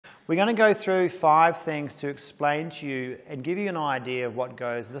We're going to go through 5 things to explain to you and give you an idea of what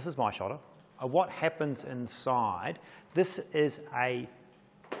goes, this is my shoulder, of what happens inside. This is a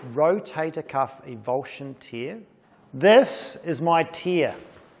rotator cuff avulsion tear. This is my tear.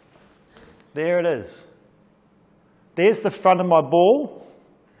 There it is. There's the front of my ball.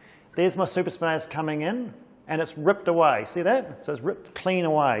 There's my supraspinatus coming in, and it's ripped away. See that? So it's ripped clean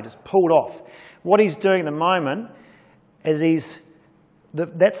away, just pulled off. What he's doing at the moment is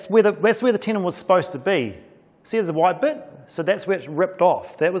that's where the tendon was supposed to be. See the white bit? So that's where it's ripped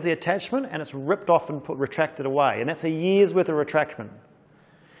off. That was the attachment, and it's ripped off and retracted away. And that's a year's worth of retraction.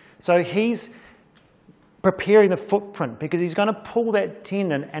 So he's preparing the footprint because he's going to pull that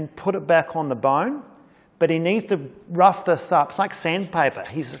tendon and put it back on the bone. But he needs to rough this up. It's like sandpaper.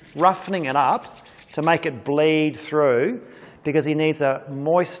 He's roughening it up to make it bleed through because he needs a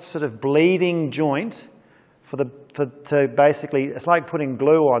moist sort of bleeding joint to basically, it's like putting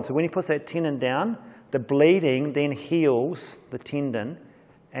glue on. So when he puts that tendon down, the bleeding then heals the tendon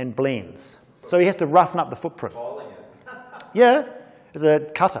and blends. So he has to roughen up the footprint. Yeah, there's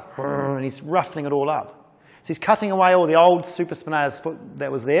a cutter, and he's roughening it all up. So he's cutting away all the old supraspinatus foot that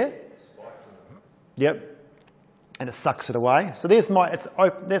was there. Yep. And it sucks it away. So there's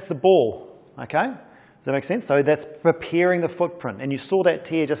that's the ball, okay? Does that make sense? So that's preparing the footprint. And you saw that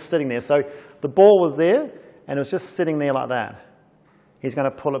tear just sitting there. So the ball was there, and it was just sitting there like that. He's going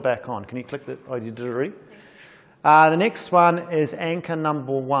to pull it back on. Can you click that? Oh, you did it already? The next one is anchor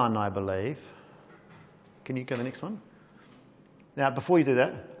number 1, I believe. Can you go to the next one? Now, before you do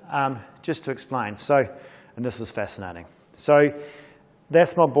that, just to explain. So, and this is fascinating. So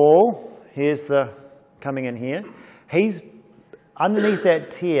that's my ball. Here's the coming in here. He's underneath that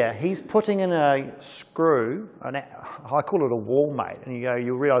tear. He's putting in a screw. I call it a wall mate. And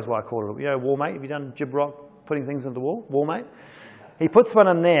you'll realise why I call it a wall mate. Have you done jib rock, putting things into the wall? Wall mate. He puts one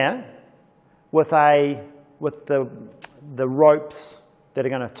in there with the ropes that are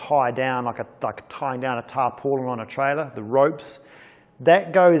going to tie down like tying down a tarpaulin on a trailer. The ropes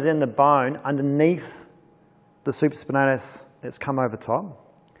that goes in the bone underneath the supraspinatus that's come over top.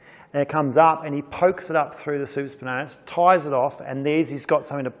 And it comes up and he pokes it up through the supraspinatus, ties it off, and he's got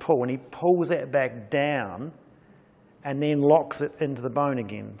something to pull, and he pulls that back down and then locks it into the bone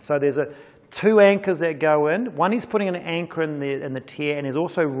again. So there's 2 anchors that go in. One, he's putting an anchor in the tear, and he's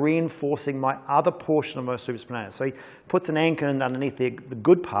also reinforcing my other portion of my supraspinatus. So he puts an anchor in underneath the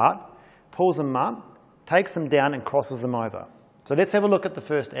good part, pulls them up, takes them down, and crosses them over. So let's have a look at the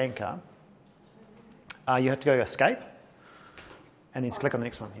first anchor. You have to go escape. And then click on the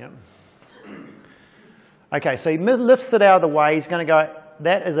next one, yeah. Okay, so he lifts it out of the way. He's going to go,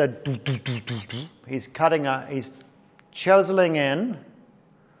 that is he's chiseling in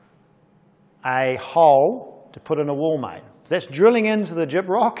a hole to put in a wall mate. So that's drilling into the jib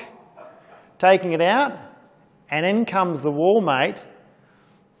rock, taking it out, and in comes the wall mate.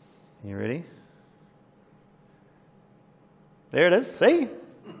 You ready? There it is, see?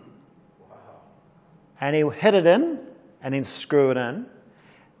 And he'll hit it in, and then screw it in.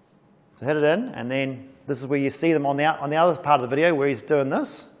 So hit it in, and then this is where you see them on the other part of the video where he's doing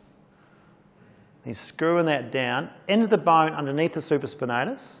this. He's screwing that down into the bone underneath the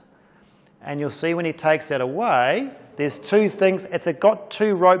supraspinatus. And you'll see when he takes that away, there's 2 things. It's got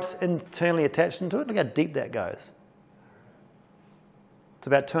 2 ropes internally attached into it. Look how deep that goes. It's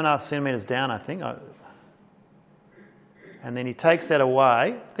about 2.5 centimetres down, I think. And then he takes that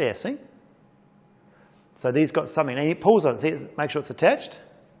away. There, see? So these got something, and he pulls on it, make sure it's attached.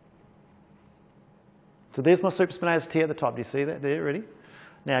 So there's my supraspinatus tear at the top. Do you see that there already?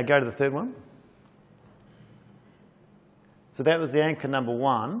 Now go to the third one. So that was the anchor number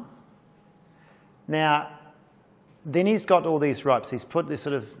 1. Now, then he's got all these ropes. He's put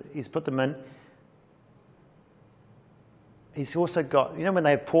them in. He's also got, you know when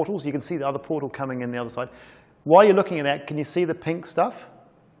they have portals, you can see the other portal coming in the other side. While you're looking at that, can you see the pink stuff?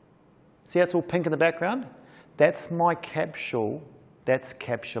 See how it's all pink in the background? That's my capsule. That's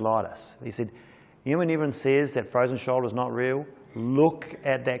capsulitis. He said, you know when everyone says that frozen shoulder is not real? Look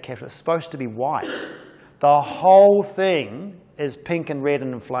at that capsule. It's supposed to be white. The whole thing is pink and red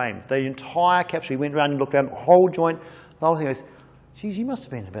and inflamed. The entire capsule. He went around and looked down the whole joint. The whole thing goes, geez, you must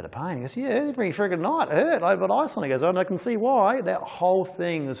have been in a bit of pain. He goes, yeah, every friggin' night. It hurt. I put ice on it. He goes, oh, and I can see why. That whole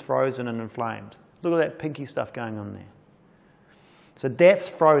thing is frozen and inflamed. Look at that pinky stuff going on there. So that's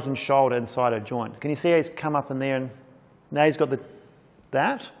frozen shoulder inside a joint. Can you see how he's come up in there? And now he's got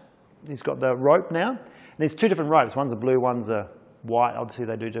he's got the rope now. And there's 2 different ropes. One's a blue, one's a white. Obviously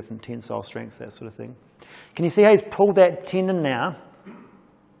they do different tensile strengths, that sort of thing. Can you see how he's pulled that tendon now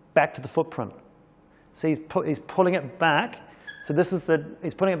back to the footprint? See, he's pulling it back So this is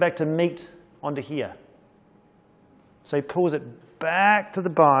he's putting it back to meet onto here. So he pulls it back to the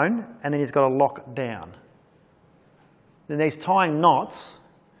bone, and then he's got to lock it down. Then he's tying knots,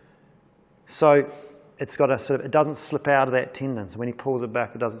 so it's got to it doesn't slip out of that tendon. So when he pulls it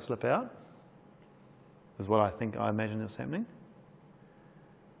back, it doesn't slip out. Is what I imagine is happening.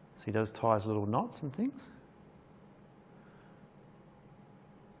 So he does ties little knots and things.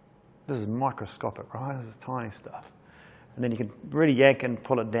 This is microscopic, right? This is tiny stuff. And then you can really yank and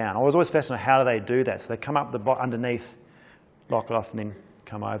pull it down. I was always fascinated, how do they do that? So they come up underneath, lock it off, and then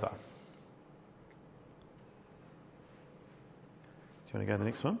come over. Do you want to go to the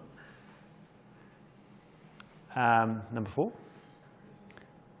next one? Number 4.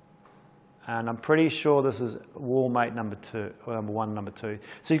 And I'm pretty sure this is wall mate number 2, or number 1, number 2.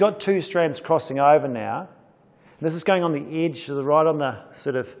 So you've got 2 strands crossing over now. This is going on the edge, right on the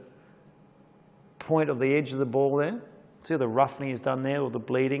sort of point of the edge of the ball there. See the roughening is done there, or the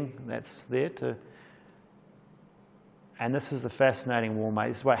bleeding that's there to. And this is the fascinating wall mate.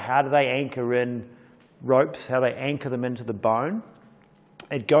 This is how do they anchor in ropes? How they anchor them into the bone?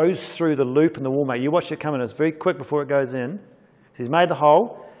 It goes through the loop in the wall mate. You watch it come in. It's very quick before it goes in. So he's made the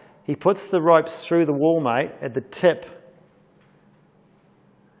hole. He puts the ropes through the wall mate at the tip.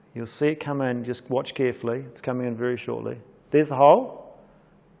 You'll see it come in. Just watch carefully. It's coming in very shortly. There's the hole.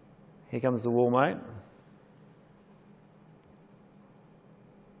 Here comes the wall mate.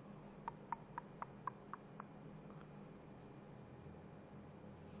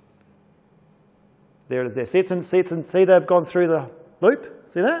 There it is there. See they've gone through the loop?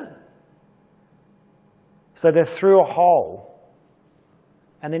 See that? So they're through a hole.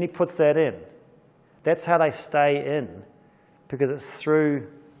 And then he puts that in. That's how they stay in, because it's through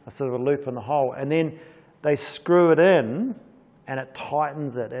a sort of a loop in the hole. And then they screw it in, and it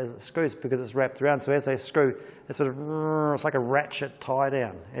tightens it as it screws because it's wrapped around. So as they screw, it's like a ratchet tie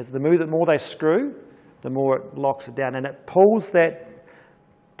down. As the more they screw, the more it locks it down. And it pulls that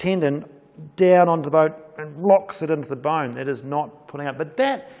tendon down onto the bone and locks it into the bone. It is not pulling up. But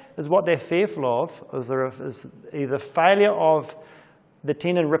that is what they're fearful of, is either failure of the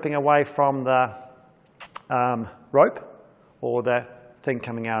tendon ripping away from the rope, or the thing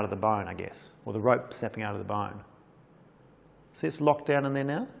coming out of the bone, I guess, or the rope snapping out of the bone. See, it's locked down in there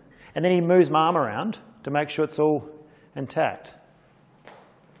now. And then he moves my arm around to make sure it's all intact.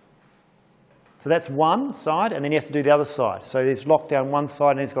 So that's one side, and then he has to do the other side. So he's locked down one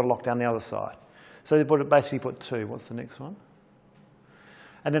side, and he's got to lock down the other side. So they basically put 2. What's the next one?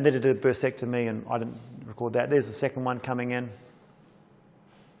 And then they did a bursectomy, and I didn't record that. There's the second one coming in.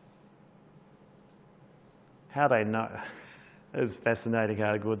 How they know. It's fascinating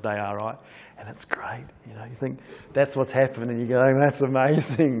how good they are, right? And it's great. You know, you think that's what's happened, and you go, that's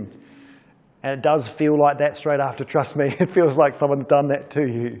amazing. And it does feel like that straight after, trust me. It feels like someone's done that to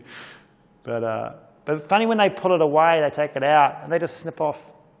you. But funny, when they pull it away, they take it out, and they just snip off.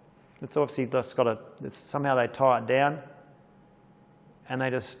 It's obviously just got somehow they tie it down, and they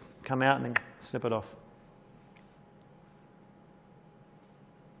just come out and then snip it off.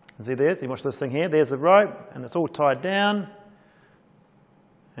 See, you watch this thing here. There's the rope, and it's all tied down.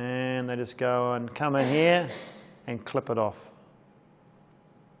 And they just go and come in here and clip it off.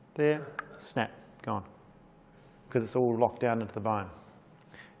 There, snap, gone. Because it's all locked down into the bone.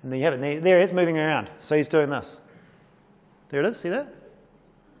 And there you have it. There it is, moving around. So he's doing this. There it is, see that?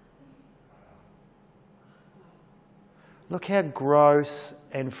 Look how gross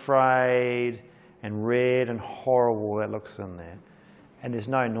and frayed and red and horrible that looks in there. And there's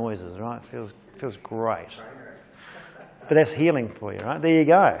no noises, right? It feels great. But that's healing for you, right? There you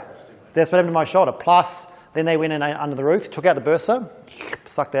go. That's what happened to my shoulder. Plus, then they went in under the roof, took out the bursa,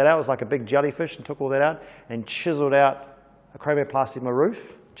 sucked that out. It was like a big jellyfish, and took all that out, and chiseled out a chromioplasty in my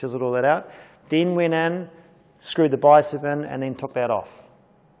roof, chiseled all that out. Then went in, screwed the bicep in, and then took that off.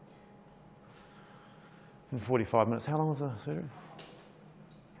 In 45 minutes. How long was the surgery?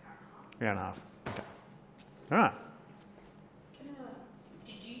 3.5. Okay. All right.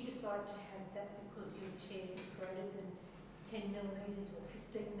 Decide to have that because your tear is greater than 10 millimetres or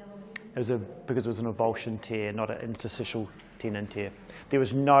 15 millimetres? Because it was an avulsion tear, not an interstitial tendon tear. There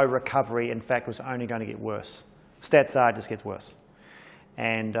was no recovery. In fact, it was only going to get worse. Stats are, it just gets worse.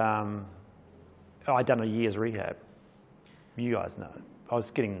 And I'd done a year's rehab. You guys know. I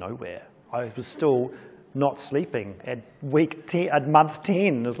was getting nowhere. I was still not sleeping at month 10.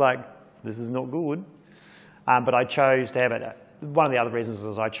 It was like, this is not good. But I chose to have it. One of the other reasons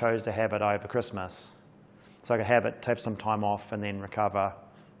is I chose to have it over Christmas. So I could have some time off and then recover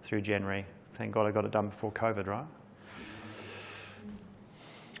through January. Thank God I got it done before COVID, right?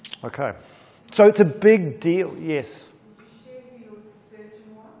 Okay. So it's a big deal, yes. Could you share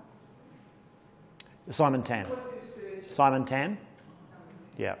Simon Tan. What's his surgeon? Simon Tan?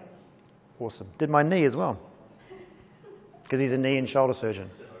 Yeah. Awesome. Did my knee as well. Because he's a knee and shoulder surgeon.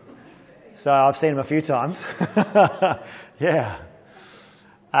 So I've seen him a few times. Yeah.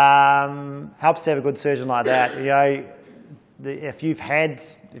 Helps to have a good surgeon like that. You know, if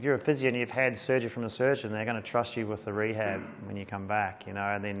you're a physio and you've had surgery from a surgeon, they're going to trust you with the rehab when you come back, you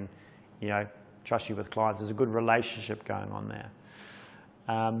know, and then, you know, trust you with clients. There's a good relationship going on there.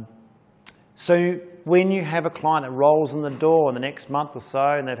 So when you have a client that rolls in the door in the next month or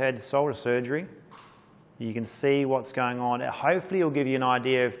so and they've had shoulder surgery, you can see what's going on. Hopefully it'll give you an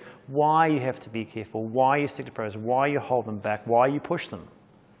idea of why you have to be careful, why you stick to pros, why you hold them back, why you push them,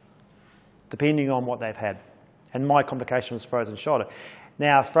 depending on what they've had. And my complication was frozen shoulder.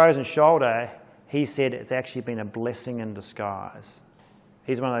 Now, frozen shoulder, he said it's actually been a blessing in disguise.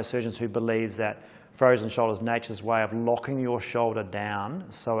 He's one of those surgeons who believes that frozen shoulder is nature's way of locking your shoulder down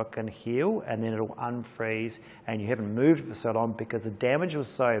so it can heal, and then it'll unfreeze, and you haven't moved it for so long because the damage was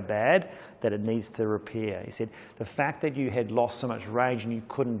so bad that it needs to repair. He said the fact that you had lost so much range and you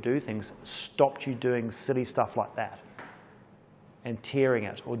couldn't do things stopped you doing silly stuff like that and tearing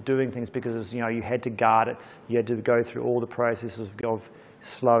it or doing things because, you know, you had to guard it, you had to go through all the processes of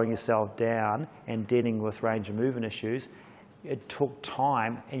slowing yourself down and dealing with range of movement issues. It took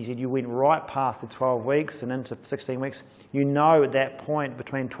time, and you said you went right past the 12 weeks and into 16 weeks. You know at that point,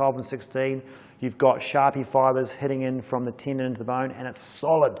 between 12 and 16, you've got Sharpie fibres hitting in from the tendon into the bone, and it's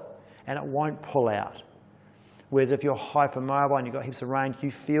solid, and it won't pull out. Whereas if you're hypermobile and you've got heaps of range, you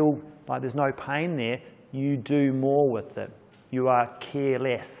feel like there's no pain there, you do more with it. You are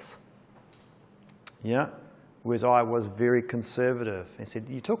careless. Yeah? Whereas I was very conservative. He said,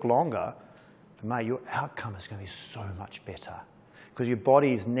 you took longer, mate, your outcome is going to be so much better because your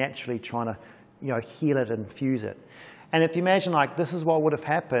body is naturally trying to, you know, heal it and fuse it. And if you imagine, like, this is what would have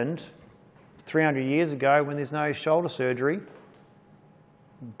happened 300 years ago when there's no shoulder surgery.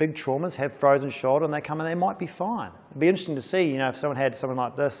 Big traumas have frozen shoulder and they come and they might be fine. It'd be interesting to see, you know, if someone had something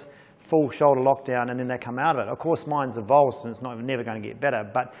like this, full shoulder lockdown, and then they come out of it. Of course, mine's evolved and it's never going to get better,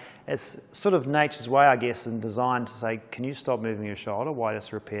 but it's sort of nature's way, I guess, and designed to say, can you stop moving your shoulder? Why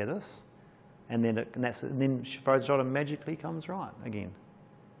just repair this? And then frozen shoulder magically comes right again.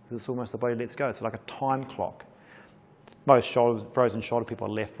 It's almost the body lets go. It's like a time clock. Most frozen shoulder people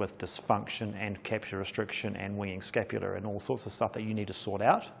are left with dysfunction and capsule restriction and winging scapula and all sorts of stuff that you need to sort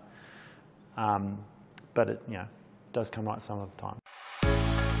out. But it, you know, does come right some of the time.